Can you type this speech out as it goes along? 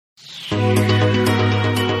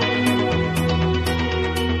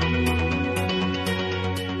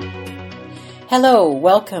Hello,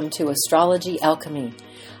 welcome to Astrology Alchemy.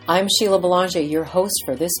 I'm Sheila Belanger, your host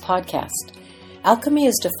for this podcast. Alchemy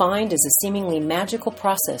is defined as a seemingly magical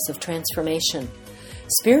process of transformation.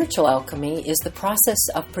 Spiritual alchemy is the process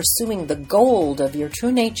of pursuing the gold of your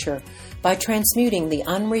true nature by transmuting the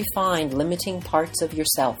unrefined, limiting parts of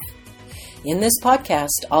yourself. In this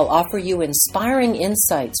podcast, I'll offer you inspiring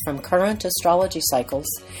insights from current astrology cycles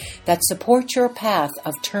that support your path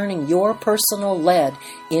of turning your personal lead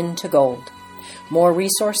into gold. More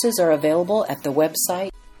resources are available at the website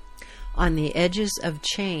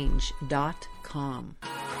ontheedgesofchange.com.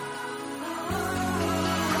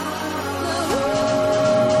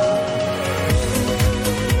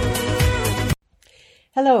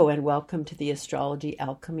 Hello and welcome to the Astrology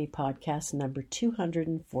Alchemy podcast number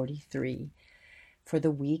 243 for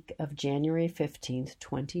the week of January 15th,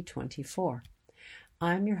 2024.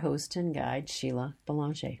 I'm your host and guide, Sheila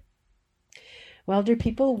Belanger. Well, dear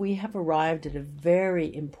people, we have arrived at a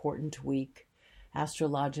very important week,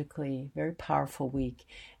 astrologically, very powerful week,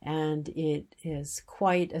 and it is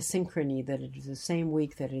quite a synchrony that it is the same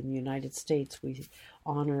week that in the United States we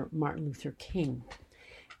honor Martin Luther King.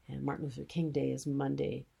 And Martin Luther King Day is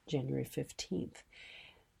Monday, January 15th.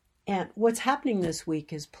 And what's happening this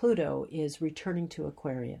week is Pluto is returning to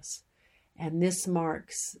Aquarius, and this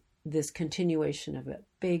marks this continuation of a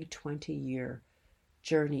big 20-year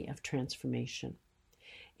journey of transformation.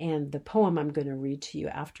 And the poem I'm going to read to you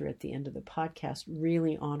after at the end of the podcast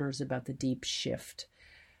really honors about the deep shift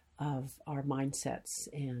of our mindsets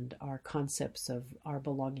and our concepts of our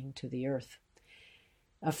belonging to the earth.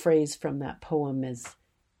 A phrase from that poem is,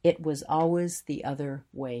 "It was always the other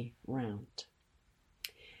way round."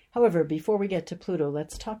 However, before we get to Pluto,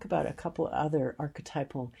 let's talk about a couple other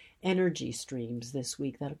archetypal energy streams this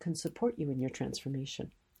week that can support you in your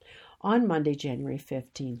transformation. On Monday, January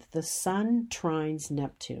 15th, the Sun trines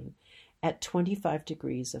Neptune at 25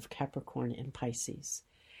 degrees of Capricorn in Pisces.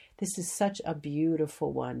 This is such a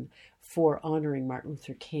beautiful one for honoring Martin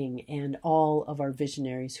Luther King and all of our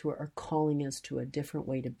visionaries who are calling us to a different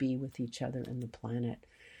way to be with each other and the planet.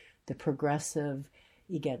 The progressive,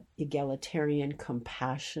 egalitarian,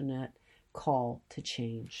 compassionate call to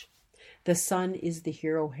change. The Sun is the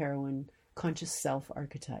hero-heroine, conscious self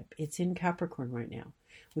archetype. It's in Capricorn right now,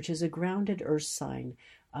 which is a grounded earth sign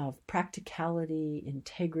of practicality,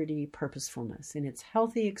 integrity, purposefulness. In its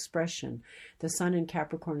healthy expression, the Sun in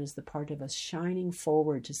Capricorn is the part of us shining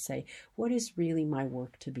forward to say, what is really my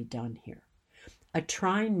work to be done here? A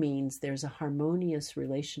trine means there's a harmonious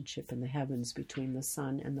relationship in the heavens between the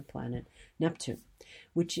Sun and the planet Neptune,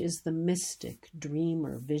 which is the mystic,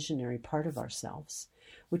 dreamer, visionary part of ourselves,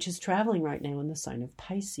 which is traveling right now in the sign of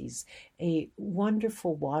Pisces, a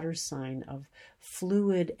wonderful water sign of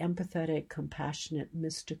fluid, empathetic, compassionate,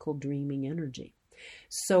 mystical, dreaming energy.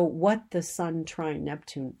 So what the Sun trine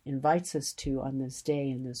Neptune invites us to on this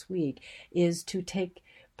day and this week is to take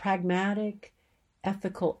pragmatic,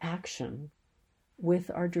 ethical action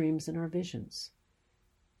with our dreams and our visions.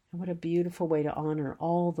 And what a beautiful way to honor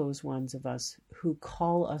all those ones of us who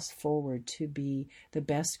call us forward to be the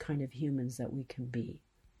best kind of humans that we can be.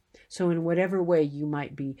 So in whatever way you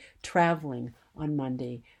might be traveling on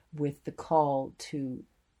Monday with the call to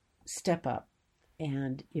step up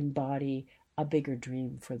and embody a bigger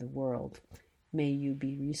dream for the world, may you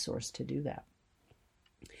be resourced to do that.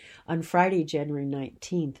 On Friday, January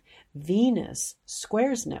 19th, Venus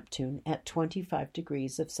squares Neptune at 25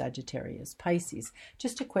 degrees of Sagittarius, Pisces.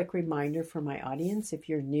 Just a quick reminder for my audience, if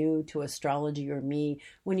you're new to astrology or me,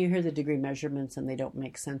 when you hear the degree measurements and they don't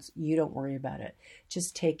make sense, you don't worry about it.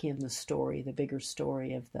 Just take in the story, the bigger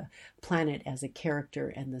story of the planet as a character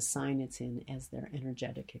and the sign it's in as their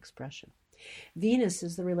energetic expression. Venus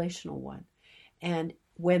is the relational one. And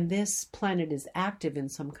when this planet is active in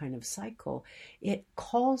some kind of cycle, it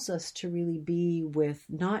calls us to really be with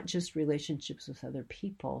not just relationships with other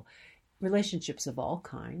people, relationships of all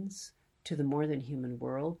kinds, to the more than human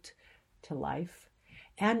world, to life.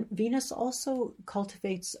 And Venus also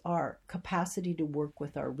cultivates our capacity to work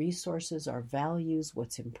with our resources, our values,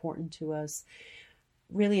 what's important to us.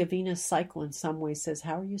 Really, a Venus cycle in some ways says,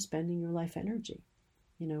 how are you spending your life energy?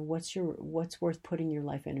 You know, what's worth putting your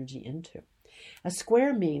life energy into? A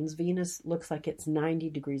square means Venus looks like it's 90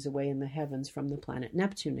 degrees away in the heavens from the planet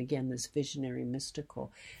Neptune. Again, this visionary,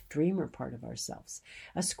 mystical, dreamer part of ourselves.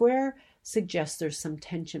 A square suggests there's some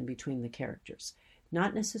tension between the characters.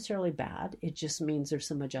 Not necessarily bad. It just means there's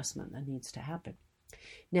some adjustment that needs to happen.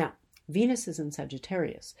 Now, Venus is in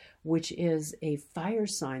Sagittarius, which is a fire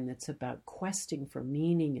sign that's about questing for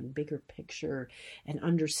meaning and bigger picture and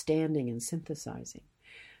understanding and synthesizing.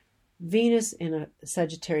 Venus in a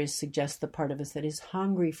Sagittarius suggests the part of us that is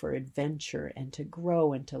hungry for adventure and to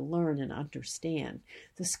grow and to learn and understand.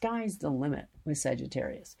 The sky's the limit with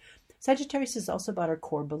Sagittarius. Sagittarius is also about our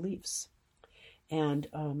core beliefs and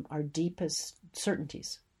our deepest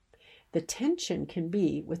certainties. The tension can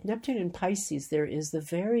be, with Neptune in Pisces, there is the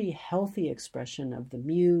very healthy expression of the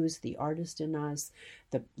muse, the artist in us,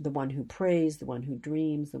 the one who prays, the one who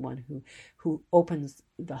dreams, the one who opens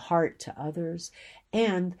the heart to others.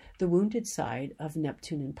 And the wounded side of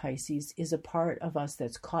Neptune in Pisces is a part of us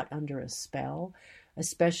that's caught under a spell,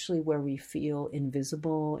 especially where we feel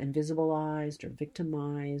invisibilized or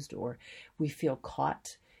victimized, or we feel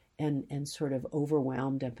caught and sort of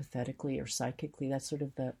overwhelmed empathetically or psychically. That's sort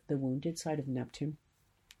of the wounded side of Neptune.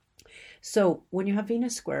 So when you have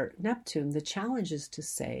Venus square Neptune, the challenge is to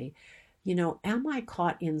say, am I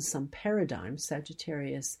caught in some paradigms,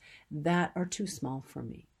 Sagittarius, that are too small for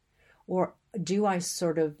me? Or do I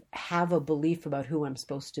sort of have a belief about who I'm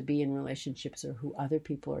supposed to be in relationships or who other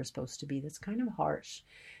people are supposed to be that's kind of harsh?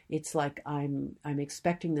 It's like I'm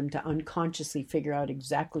expecting them to unconsciously figure out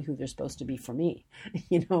exactly who they're supposed to be for me,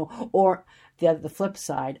 or the flip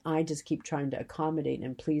side, I just keep trying to accommodate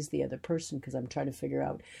and please the other person because I'm trying to figure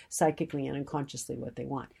out psychically and unconsciously what they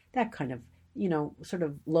want. That kind of, sort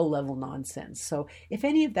of low-level nonsense. So if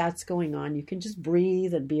any of that's going on, you can just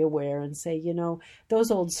breathe and be aware and say,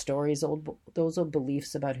 those old stories, those old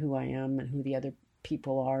beliefs about who I am and who the other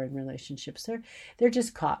people are in relationships, they're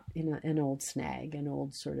just caught in an old snag, an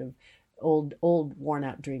old sort of old worn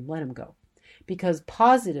out dream. Let them go. Because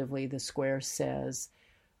positively, the square says,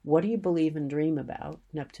 what do you believe and dream about,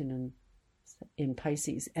 Neptune in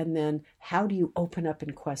Pisces? And then how do you open up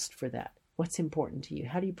and quest for that? What's important to you?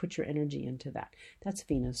 How do you put your energy into that? That's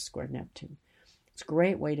Venus square Neptune. It's a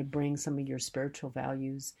great way to bring some of your spiritual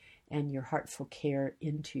values and your heartful care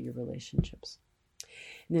into your relationships.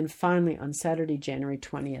 And then finally, on Saturday, January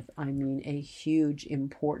 20th, a huge,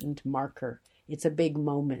 important marker. It's a big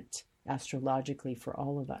moment astrologically for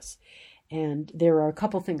all of us. And there are a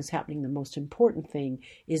couple things happening. The most important thing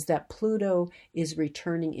is that Pluto is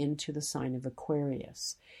returning into the sign of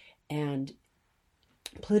Aquarius. And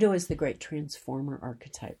Pluto is the great transformer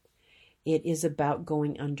archetype. It is about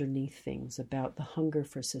going underneath things, about the hunger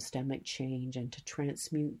for systemic change and to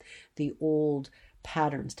transmute the old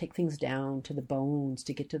patterns, take things down to the bones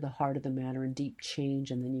to get to the heart of the matter and deep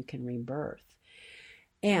change, and then you can rebirth.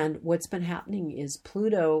 And what's been happening is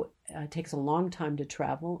Pluto takes a long time to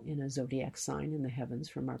travel in a zodiac sign in the heavens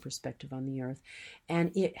from our perspective on the earth,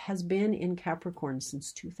 and it has been in Capricorn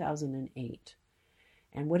since 2008.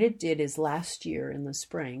 And what it did is last year in the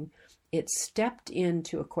spring, it stepped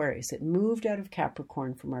into Aquarius. It moved out of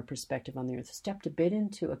Capricorn from our perspective on the earth, stepped a bit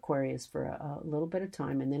into Aquarius for a little bit of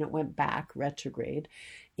time, and then it went back retrograde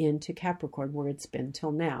into Capricorn, where it's been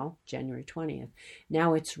till now, January 20th.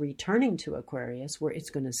 Now it's returning to Aquarius, where it's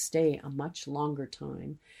going to stay a much longer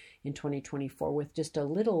time in 2024 with just a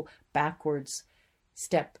little backwards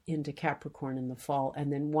step into Capricorn in the fall.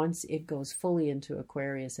 And then once it goes fully into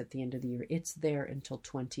Aquarius at the end of the year, it's there until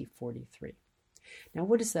 2043. Now,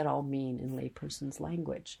 what does that all mean in layperson's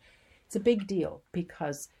language? It's a big deal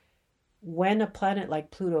because when a planet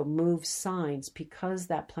like Pluto moves signs, because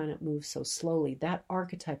that planet moves so slowly, that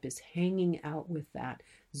archetype is hanging out with that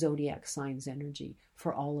zodiac sign's energy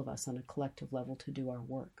for all of us on a collective level to do our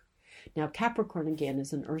work. Now, Capricorn, again,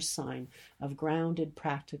 is an earth sign of grounded,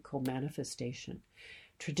 practical manifestation.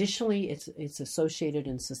 Traditionally, it's associated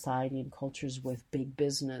in society and cultures with big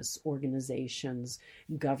business, organizations,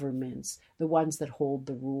 governments, the ones that hold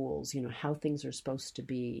the rules, how things are supposed to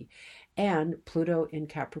be. And Pluto in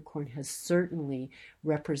Capricorn has certainly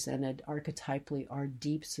represented archetypally our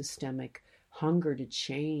deep systemic hunger to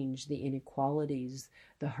change the inequalities,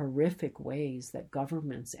 the horrific ways that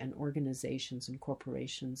governments and organizations and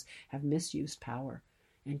corporations have misused power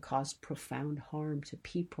and caused profound harm to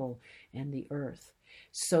people and the earth.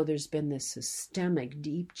 So there's been this systemic,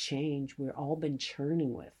 deep change we've all been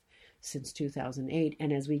churning with since 2008.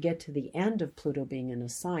 And as we get to the end of Pluto being in a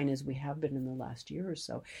sign, as we have been in the last year or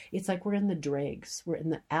so, it's like we're in the dregs. We're in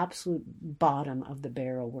the absolute bottom of the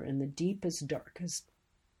barrel. We're in the deepest, darkest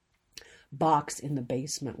box in the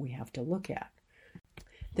basement we have to look at.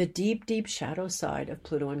 The deep, deep shadow side of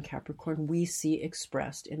Pluto and Capricorn we see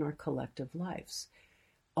expressed in our collective lives.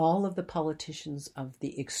 All of the politicians of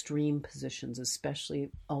the extreme positions,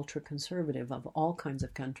 especially ultra-conservative of all kinds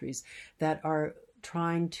of countries that are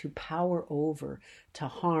trying to power over, to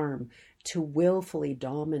harm, to willfully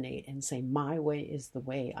dominate and say, my way is the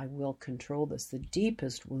way, I will control this. The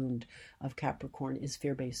deepest wound of Capricorn is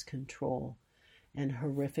fear-based control and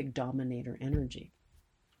horrific dominator energy.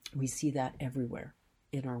 We see that everywhere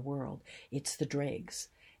in our world. It's the dregs.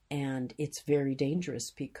 And it's very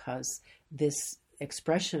dangerous because this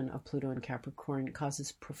expression of Pluto and Capricorn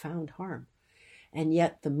causes profound harm. And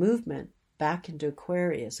yet the movement back into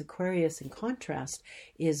Aquarius. Aquarius, in contrast,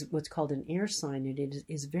 is what's called an air sign. It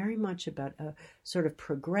is very much about a sort of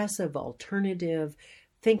progressive, alternative,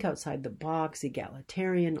 think outside the box,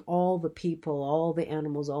 egalitarian. All the people, all the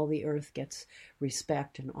animals, all the earth gets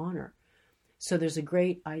respect and honor. So there's a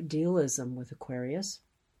great idealism with Aquarius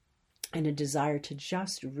and a desire to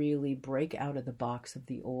just really break out of the box of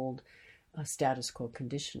the old status quo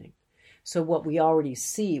conditioning. So what we already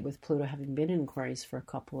see with Pluto having been in Aquarius for a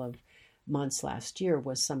couple of months last year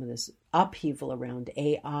was some of this upheaval around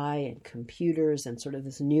AI and computers and sort of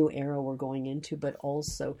this new era we're going into, but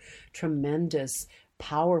also tremendous,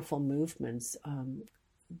 powerful movements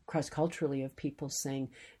cross-culturally of people saying,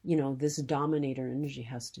 you know, this dominator energy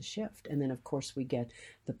has to shift. And then, of course, we get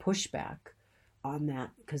the pushback on that,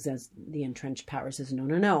 because as the entrenched power says,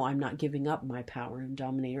 no, I'm not giving up my power and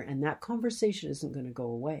dominator, and that conversation isn't going to go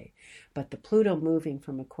away. But the Pluto moving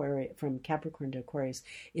from Capricorn to Aquarius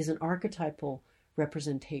is an archetypal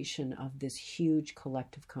representation of this huge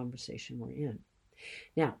collective conversation we're in.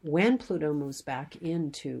 Now, when Pluto moves back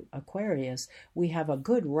into Aquarius, we have a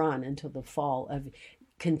good run until the fall of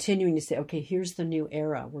continuing to say, okay, here's the new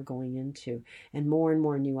era we're going into, and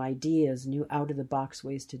more new ideas, new out-of-the-box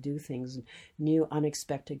ways to do things, new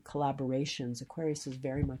unexpected collaborations. Aquarius is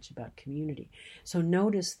very much about community. So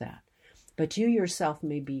notice that. But you yourself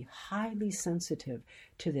may be highly sensitive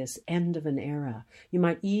to this end of an era. You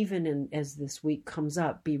might even, as this week comes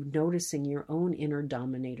up, be noticing your own inner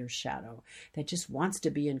dominator shadow that just wants to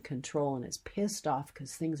be in control and is pissed off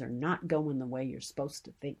because things are not going the way you're supposed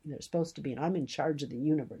to think they're supposed to be. And I'm in charge of the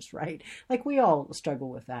universe, right? Like we all struggle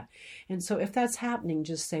with that. And so if that's happening,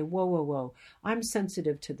 just say, whoa. I'm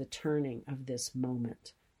sensitive to the turning of this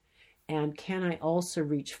moment. And can I also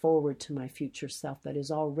reach forward to my future self that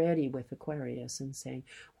is already with Aquarius and saying,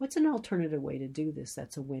 what's an alternative way to do this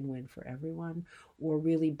that's a win-win for everyone, or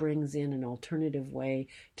really brings in an alternative way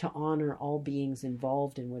to honor all beings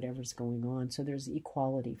involved in whatever's going on, so there's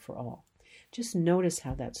equality for all. Just notice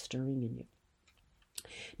how that's stirring in you.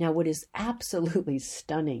 Now, what is absolutely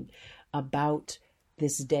stunning about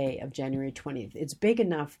this day of January 20th, it's big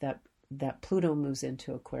enough that Pluto moves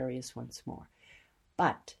into Aquarius once more.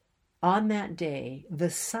 But on that day, the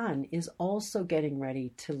sun is also getting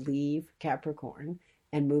ready to leave Capricorn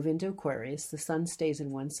and move into Aquarius. The sun stays in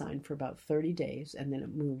one sign for about 30 days and then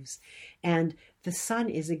it moves. And the sun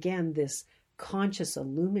is again this conscious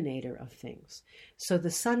illuminator of things. So the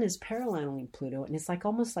sun is paralleling Pluto, and it's like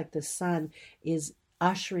almost like the sun is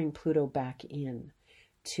ushering Pluto back in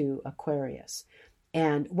to Aquarius.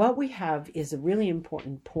 And what we have is a really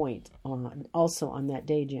important point also on that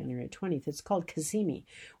day, January 20th. It's called Cazimi,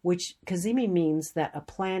 which Cazimi means that a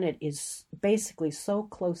planet is basically so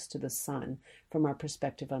close to the sun from our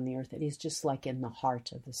perspective on the earth. It is just like in the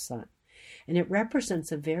heart of the sun. And it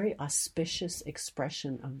represents a very auspicious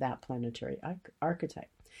expression of that planetary archetype.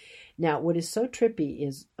 Now, what is so trippy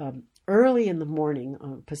is early in the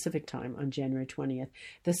morning, Pacific time on January 20th,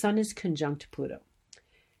 the sun is conjunct Pluto.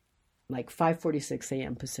 Like 5:46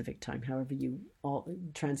 a.m. Pacific time, however you all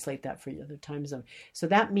translate that for your other time zone. So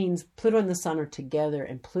that means Pluto and the sun are together,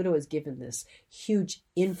 and Pluto is given this huge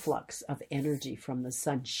influx of energy from the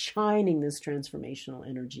sun, shining this transformational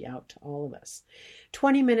energy out to all of us.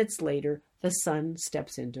 20 minutes later, the sun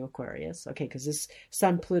steps into Aquarius. Okay, because this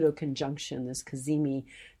sun-Pluto conjunction, this Cazimi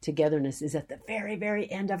togetherness, is at the very,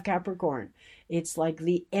 very end of Capricorn. It's like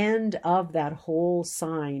the end of that whole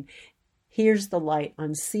sign. Here's the light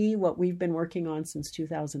on see what we've been working on since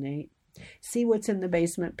 2008. See what's in the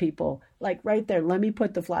basement, people. Like right there, let me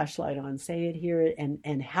put the flashlight on, say it here,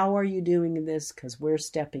 and how are you doing this? Because we're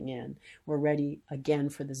stepping in. We're ready again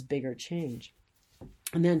for this bigger change.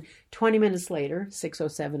 And then 20 minutes later,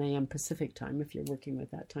 6:07 a.m. Pacific time, if you're working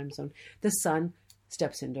with that time zone, the sun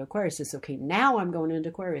steps into Aquarius. Says, okay, now I'm going into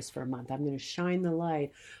Aquarius for a month. I'm going to shine the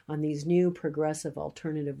light on these new progressive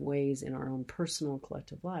alternative ways in our own personal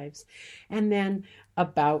collective lives. And then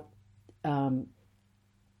about 10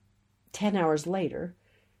 hours later,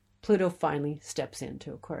 Pluto finally steps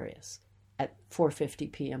into Aquarius at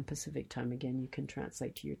 4:50 p.m. Pacific time. Again, you can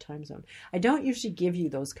translate to your time zone. I don't usually give you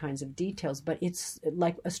those kinds of details, but it's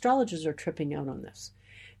like astrologers are tripping out on this,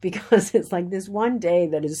 because it's like this one day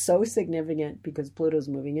that is so significant because Pluto's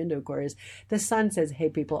moving into Aquarius. The sun says, hey,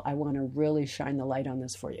 people, I want to really shine the light on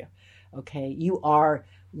this for you. Okay, you are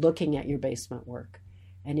looking at your basement work,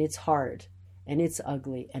 and it's hard, and it's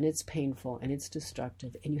ugly, and it's painful, and it's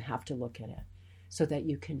destructive, and you have to look at it so that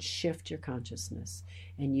you can shift your consciousness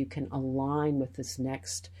and you can align with this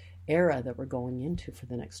next era that we're going into for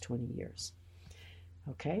the next 20 years.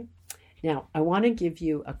 Okay? Now, I want to give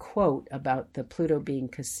you a quote about the Pluto being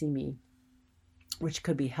Cassimi, which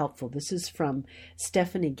could be helpful. This is from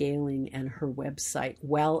Stephanie Gailing and her website,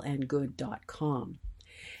 wellandgood.com.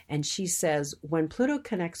 And she says, when Pluto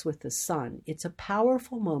connects with the sun, it's a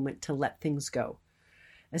powerful moment to let things go,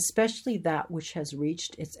 especially that which has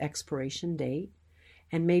reached its expiration date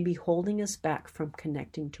and may be holding us back from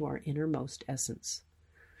connecting to our innermost essence.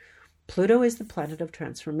 Pluto is the planet of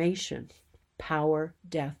transformation, power,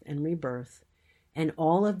 death, and rebirth, and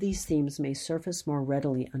all of these themes may surface more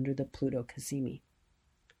readily under the Pluto Cassimi.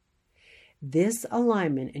 This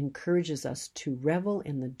alignment encourages us to revel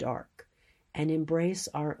in the dark and embrace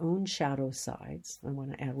our own shadow sides, I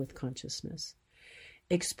want to add with consciousness,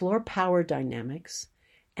 explore power dynamics,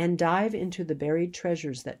 and dive into the buried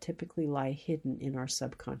treasures that typically lie hidden in our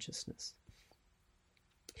subconsciousness.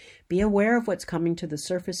 Be aware of what's coming to the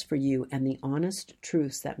surface for you and the honest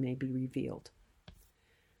truths that may be revealed.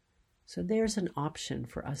 So there's an option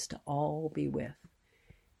for us to all be with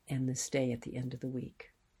in this day at the end of the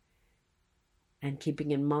week. And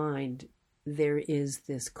keeping in mind, there is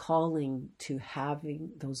this calling to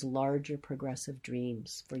having those larger progressive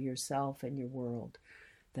dreams for yourself and your world,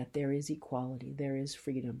 that there is equality, there is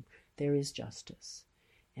freedom, there is justice.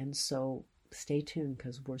 And so stay tuned,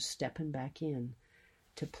 because we're stepping back in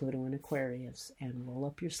to Pluto and Aquarius. And roll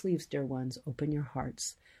up your sleeves, dear ones, open your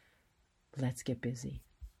hearts. Let's get busy.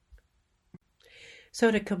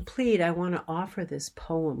 So to complete, I want to offer this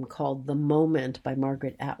poem called The Moment by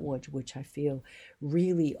Margaret Atwood, which I feel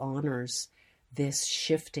really honors this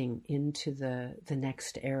shifting into the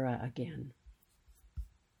next era again.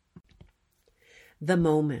 The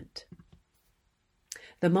moment.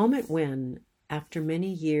 The moment when, after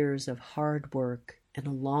many years of hard work and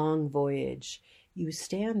a long voyage, you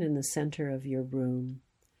stand in the center of your room,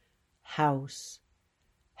 house,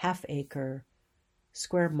 half-acre,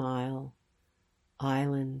 square mile,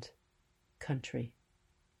 island, country,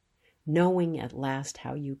 knowing at last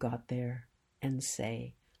how you got there, and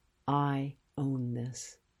say, I own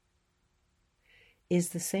this. Is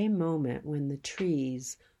the same moment when the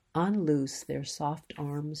trees unloose their soft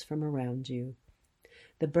arms from around you,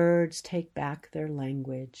 the birds take back their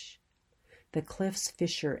language, the cliffs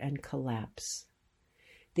fissure and collapse,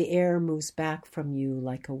 the air moves back from you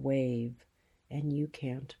like a wave, and you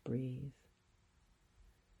can't breathe.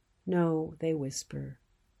 No, they whisper,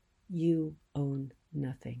 you own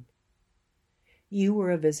nothing. You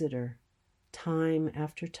were a visitor, time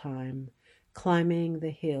after time, climbing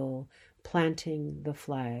the hill, planting the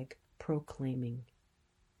flag, proclaiming,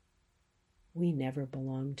 we never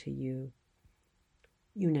belonged to you.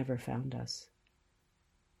 You never found us.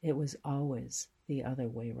 It was always the other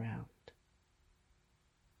way round.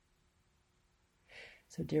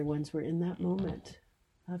 So, dear ones, we're in that moment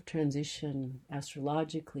of transition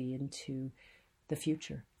astrologically into the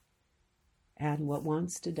future. And what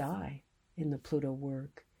wants to die in the Pluto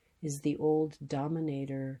work is the old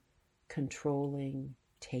dominator, controlling,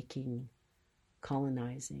 taking,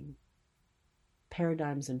 colonizing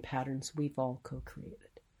paradigms and patterns we've all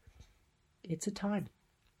co-created. It's a time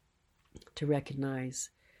to recognize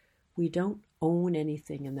we don't own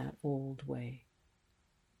anything in that old way,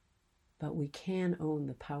 but we can own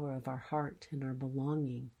the power of our heart and our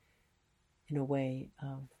belonging in a way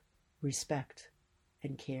of respect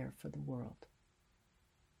and care for the world.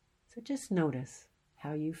 So just notice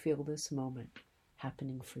how you feel this moment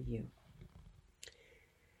happening for you.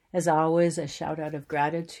 As always, a shout out of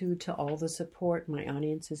gratitude to all the support my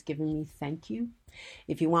audience has given me. Thank you.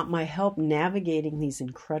 If you want my help navigating these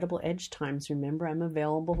incredible edge times, remember I'm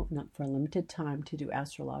available for a limited time to do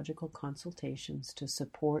astrological consultations to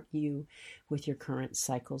support you with your current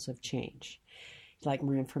cycles of change. If you'd like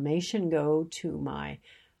more information, go to my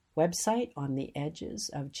website on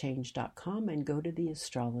theedgesofchange.com and go to the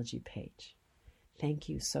astrology page. Thank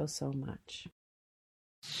you so much.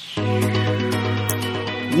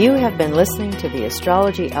 You have been listening to the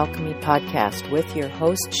Astrology Alchemy Podcast with your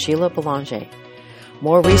host, Sheila Belanger.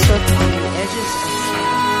 More research on the edges of change.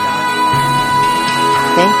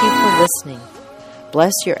 Thank you for listening.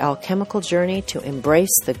 Bless your alchemical journey to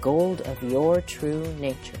embrace the gold of your true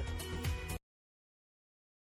nature.